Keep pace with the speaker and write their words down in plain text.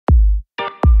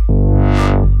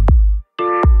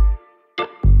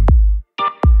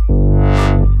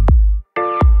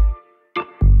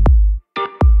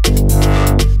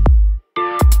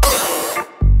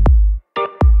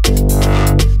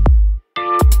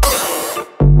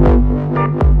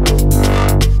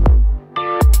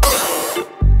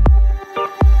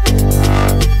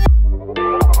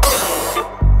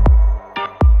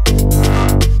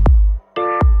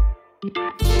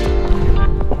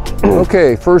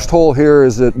Okay, first hole here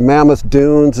is at Mammoth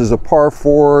Dunes, is a par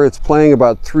 4. It's playing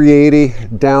about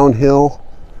 380 downhill.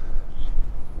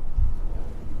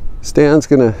 Stan's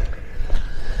gonna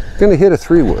hit a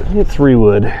 3-wood. Hit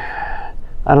 3-wood.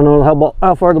 I don't know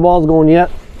how far the ball's going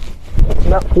yet. It's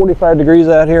about 45 degrees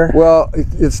out here. Well,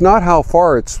 it's not how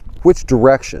far, it's which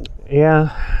direction.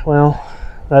 Yeah, well,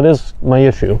 that is my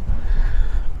issue.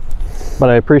 But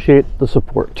I appreciate the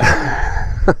support.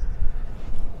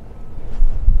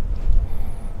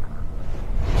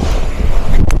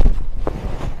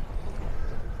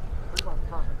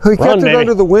 He kept it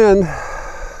under the wind.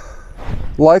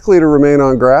 Likely to remain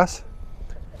on grass.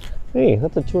 Hey,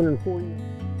 that's a 240.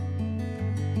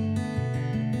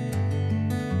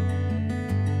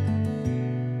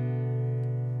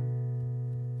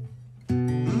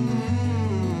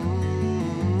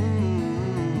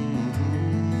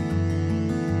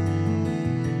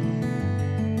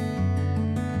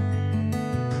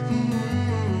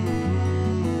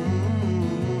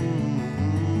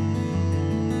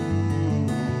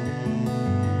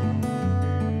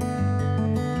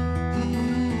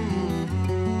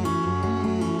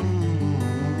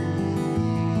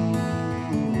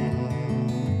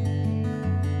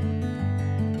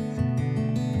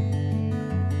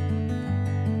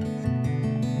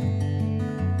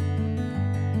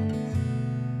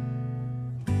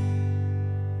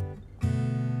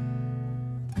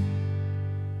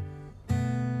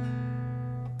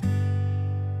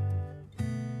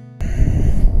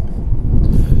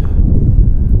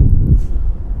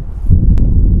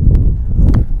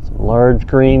 Large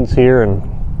greens here, and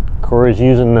Corey's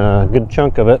using a good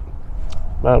chunk of it.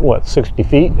 About what, 60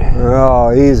 feet?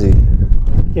 Oh, easy.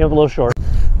 Yeah, a little short.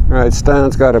 All right,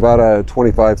 Stan's got about a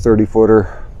 25-30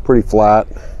 footer, pretty flat.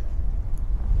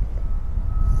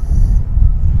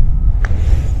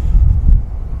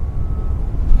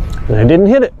 And I didn't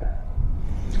hit it.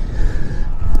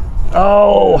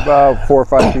 Oh! About 4 or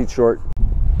 5 feet short.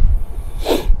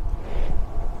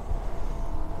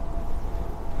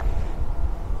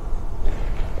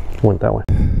 Went that way.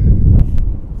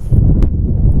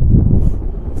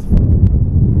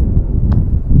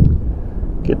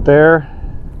 Get there.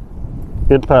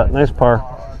 Good putt. Nice par.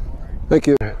 Thank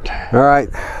you. All right,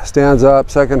 Stan's up.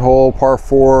 Second hole, par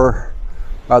 4,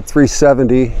 about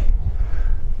 370.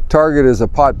 Target is a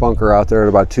pot bunker out there at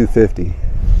about 250.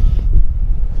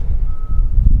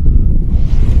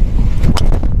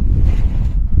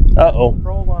 Uh-oh.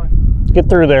 Get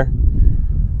through there.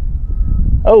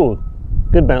 Oh.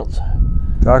 Good bounce.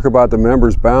 Talk about the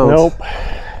members bounce. Nope.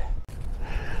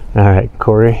 All right,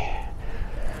 Corey.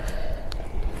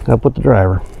 Up with the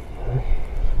driver.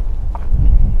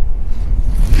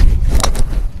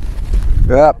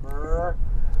 Yep.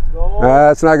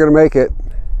 That's not going to make it.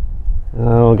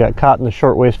 Oh, got caught in the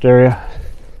short waist area.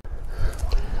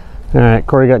 All right,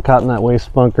 Corey got caught in that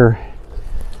waist bunker.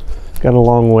 Got a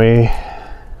long way.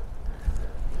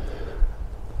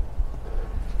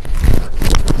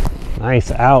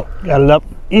 Nice out. Got it up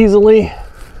easily.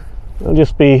 It'll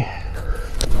just be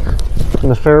in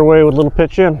the fairway with a little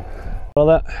pitch in. All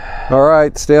that. All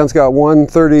right, Stan's got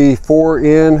 134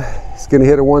 in. He's going to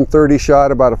hit a 130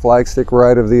 shot, about a flagstick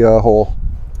right of the hole.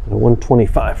 A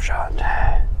 125 shot.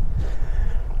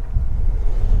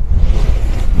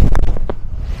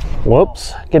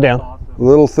 Whoops. Get down. A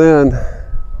little thin.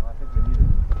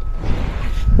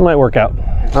 Might work out.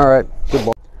 All right, good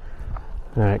ball.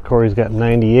 All right, Corey's got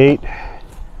 98.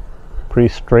 Pretty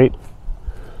straight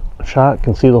shot.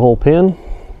 Can see the whole pin.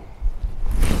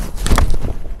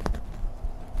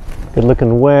 Good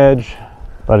looking wedge.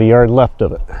 About a yard left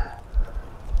of it.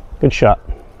 Good shot.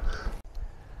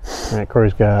 All right,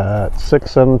 Corey's got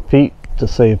 6-7 feet to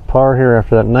save par here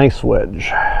after that nice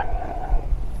wedge.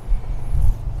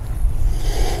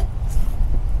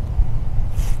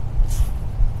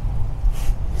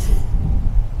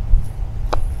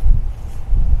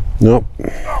 Nope.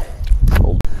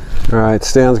 All right,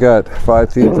 Stan's got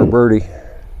 5 feet for birdie.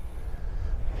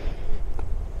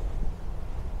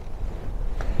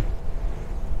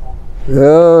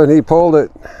 Oh, and he pulled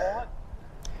it.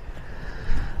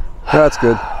 That's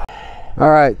good.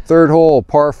 All right, third hole,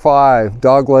 par 5,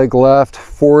 dogleg left,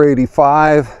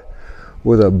 485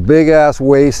 with a big ass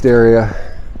waist area.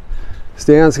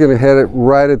 Stan's gonna hit it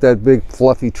right at that big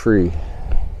fluffy tree.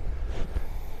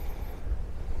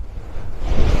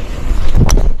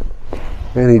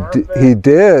 And he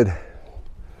did.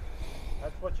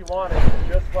 That's what you wanted,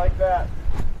 just like that.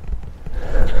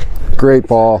 Great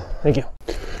ball. Thank you.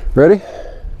 Ready?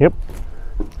 Yep.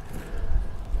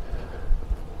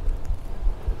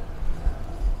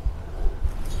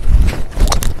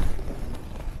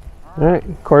 All right,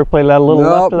 Corey played that a little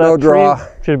left of that no draw. tree.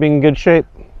 Should have been in good shape.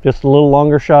 Just a little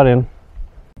longer shot in.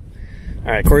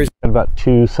 All right, Corey's got about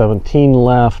 217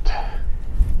 left.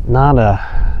 Not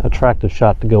a attractive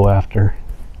shot to go after.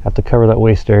 Have to cover that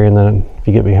waist area, and then if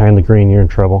you get behind the green, you're in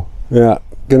trouble. Yeah,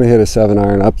 gonna hit a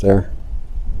 7-iron up there.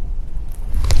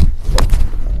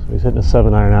 So he's hitting a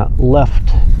 7-iron out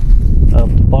left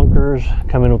of the bunkers.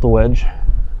 Come in with the wedge.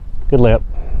 Good layup.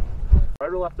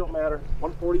 Right or left don't matter.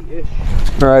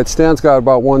 140-ish. All right, Stan's got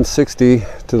about 160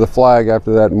 to the flag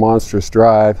after that monstrous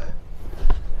drive.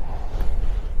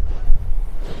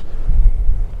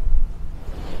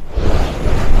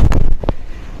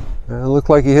 Looked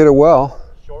like he hit it well.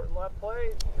 Short and left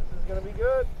play. This is going to be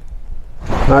good.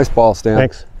 Nice ball, Stan.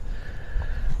 Thanks.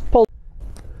 Pull.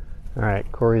 All right,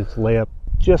 Corey's layup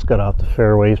just got off the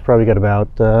fairway. He's probably got about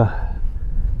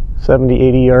 70,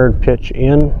 80 yard pitch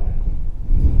in.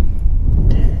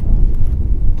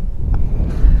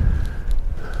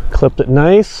 Clipped it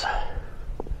nice.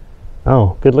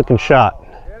 Oh, good looking shot.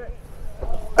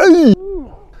 Hey!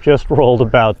 Just rolled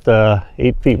about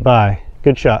 8 feet by.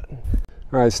 Good shot.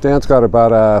 All right, Stan's got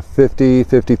about a 50,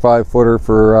 55 footer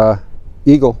for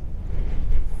eagle.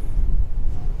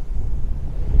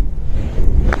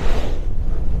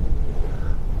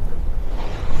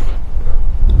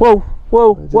 Whoa,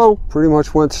 whoa, whoa. Pretty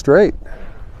much went straight.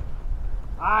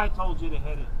 I told you to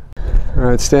hit it. All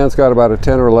right, Stan's got about a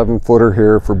 10 or 11 footer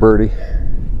here for birdie.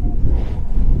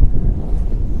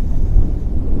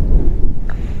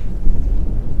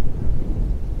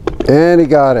 And he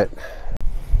got it.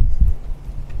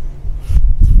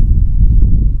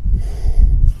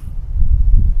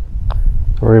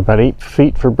 We're about 8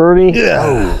 feet for birdie. Yeah.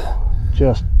 Oh,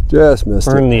 just missed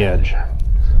it. burned the edge.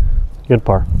 Good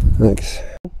par. Thanks.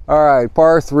 All right,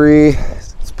 par 3.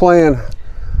 It's playing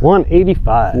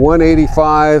 185.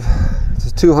 185. It's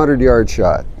a 200-yard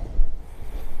shot.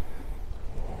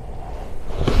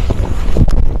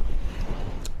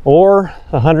 Or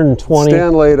 120.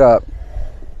 Stan laid up.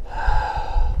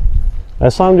 I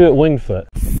saw him do it wing foot.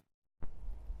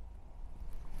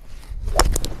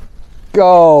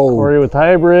 Go. Corey with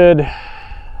hybrid.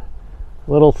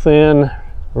 Little thin.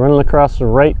 Running across the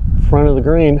right front of the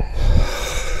green.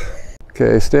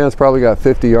 Okay, Stan's probably got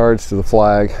 50 yards to the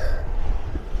flag.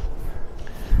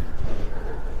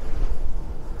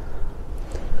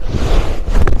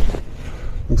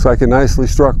 Looks like a nicely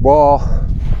struck ball.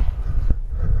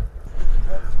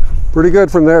 Pretty good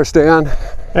from there, Stan.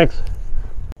 Thanks.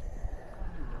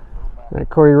 All right,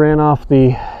 Corey ran off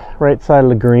the right side of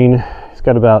the green. He's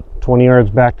got about 20 yards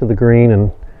back to the green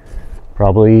and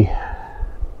probably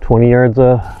 20 yards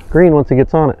of green once he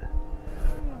gets on it.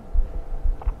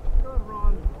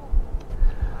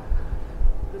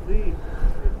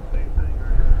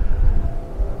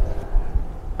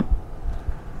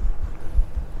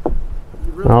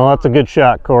 Oh, that's a good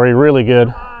shot, Corey. Really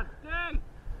good.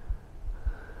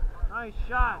 Nice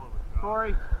shot,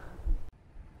 Corey.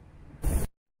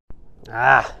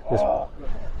 Just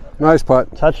Nice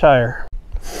putt. touch higher.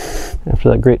 After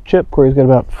that great chip, Corey's got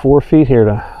about 4 feet here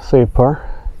to save par.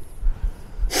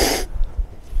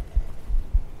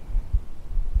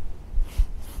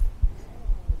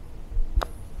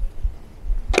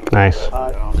 Nice.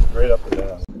 Right up and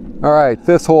down. All right,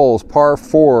 5th hole is par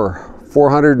 4,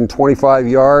 425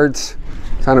 yards.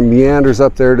 Kind of meanders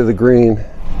up there to the green.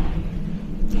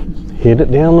 Hit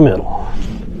it down the middle.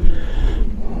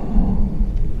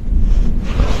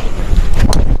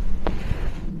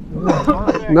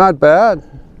 Not bad.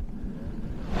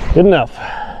 Good enough.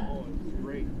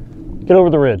 Get over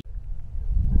the ridge.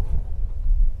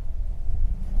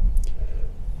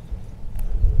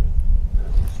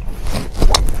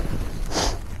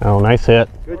 Oh, nice hit.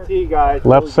 Good tee, guys.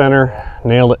 Left center,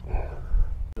 nailed it.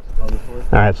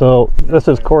 All right, so this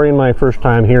is Corey and my first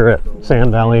time here at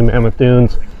Sand Valley, Mammoth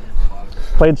Dunes.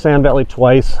 Played Sand Valley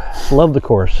twice. Love the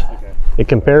course. It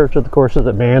compares to the courses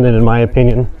at Bandon, in my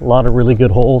opinion. A lot of really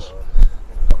good holes.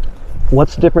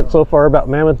 What's different so far about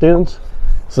Mammoth Dunes?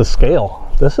 It's the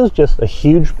scale. This is just a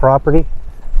huge property.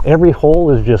 Every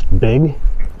hole is just big.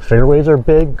 Fairways are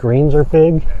big, greens are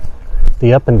big.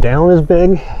 The up and down is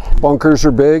big. Bunkers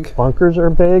are big. Bunkers are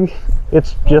big.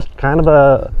 It's just kind of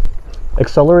a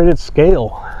accelerated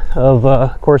scale of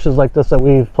courses like this that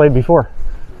we've played before.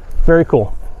 Very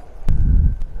cool.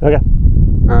 Okay.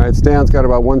 All right, Stan's got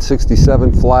about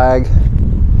 167 flag.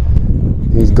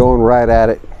 He's going right at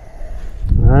it.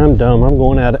 I'm dumb. I'm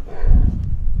going at it.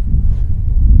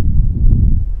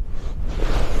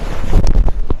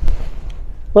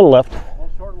 Little left.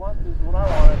 Well, short left is what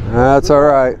I wanted. That's all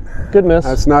right. Good miss.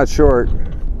 That's not short.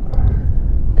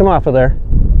 Come off of there.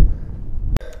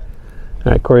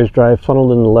 All right, Corey's drive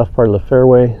funneled in the left part of the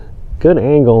fairway. Good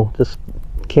angle, just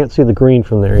can't see the green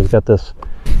from there. He's got this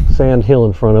sand hill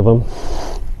in front of him.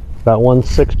 About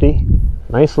 160.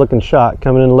 Nice looking shot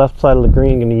coming in the left side of the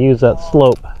green. Going to use that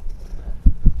slope.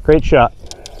 Great shot.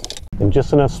 And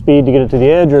just enough speed to get it to the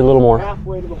edge, or a little more?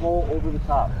 Halfway to the hole over the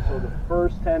top. So the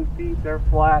first 10 feet they're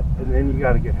flat, and then you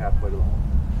got to get halfway to the hole.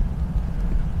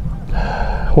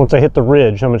 Once I hit the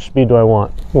ridge, how much speed do I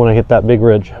want when I hit that big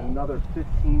ridge? Another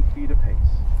 15 feet of pace.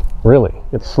 Really?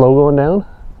 It's slow going down?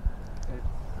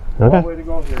 It's okay. One way to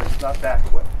go here. It's not that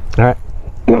quick. All right.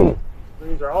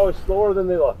 Greens are always slower than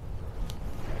they look.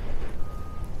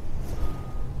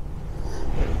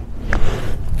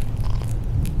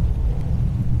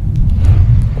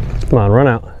 Come on, run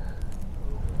out.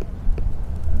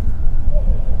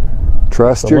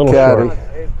 Trust your caddy.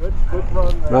 Hey, good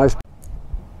run there. Nice.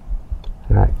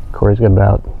 All right, Corey's got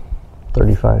about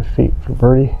 35 feet for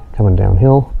birdie, coming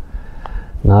downhill.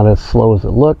 Not as slow as it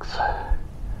looks.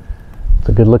 It's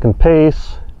a good looking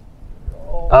pace.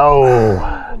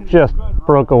 Oh, just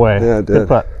broke away. Yeah, it did. Good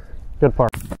putt. Good par.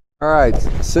 All right,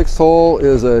 6th hole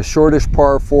is a shortish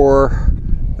par 4.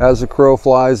 As the crow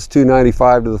flies,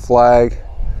 295 to the flag.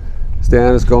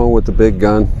 Stan is going with the big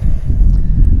gun.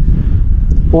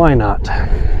 Why not?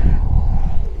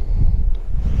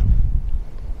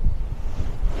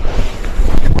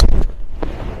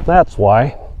 That's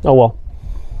why. Oh well.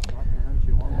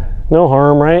 No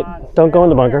harm, right? Don't go in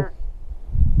the bunker.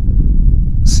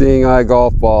 Seeing eye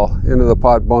golf ball into the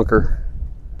pot bunker.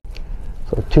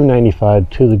 So 295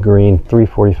 to the green,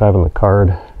 345 on the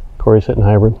card. Corey's hitting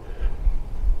hybrid.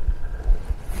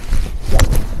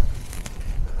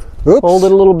 Oops. Hold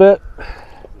it a little bit.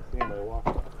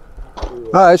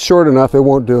 It's short enough, it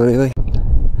won't do anything.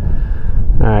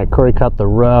 All right, Corey caught the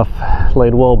rough,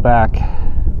 laid well back,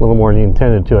 a little more than he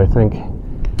intended to, I think.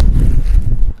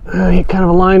 Kind of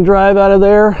a line drive out of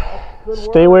there.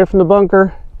 Stay away from the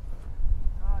bunker.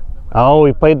 Oh,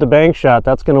 he played the bank shot.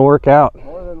 That's going to work out.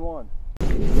 More than one.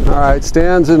 All right,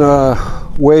 Stan's in a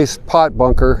waste pot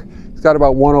bunker. He's got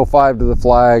about 105 to the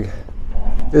flag.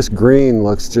 This green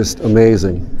looks just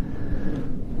amazing.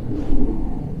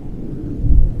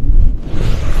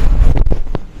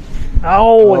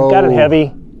 Oh, it got it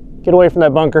heavy. Get away from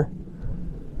that bunker.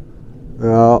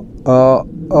 Oh.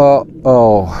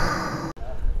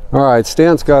 All right,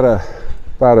 Stan's got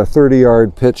about a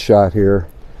 30-yard pitch shot here.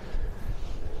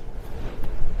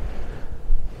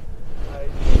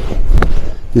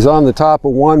 He's on the top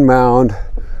of one mound.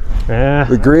 Yeah.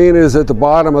 The green is at the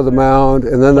bottom of the mound,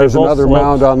 and then there's another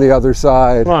mound on the other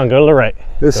side. Come on, go to the right.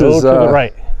 This go is to the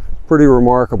right. Pretty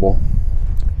remarkable.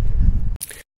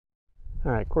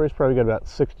 All right, Corey's probably got about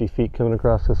 60 feet coming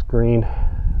across this green.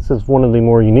 This is one of the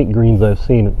more unique greens I've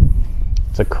seen.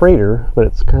 It's a crater, but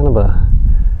it's kind of a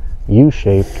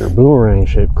U-shaped or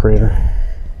boomerang-shaped crater.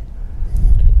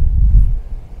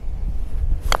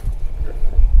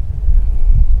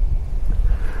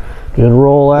 Good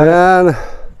roll at it. And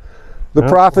the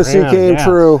prophecy came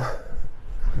true.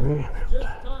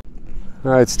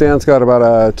 All right, Stan's got about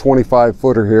a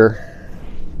 25-footer here.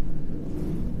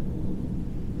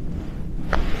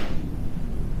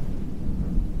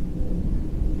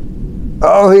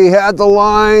 Oh, he had the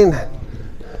line.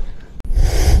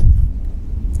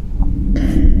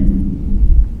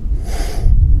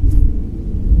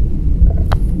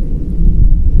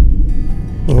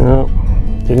 No,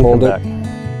 didn't come Hold it. back.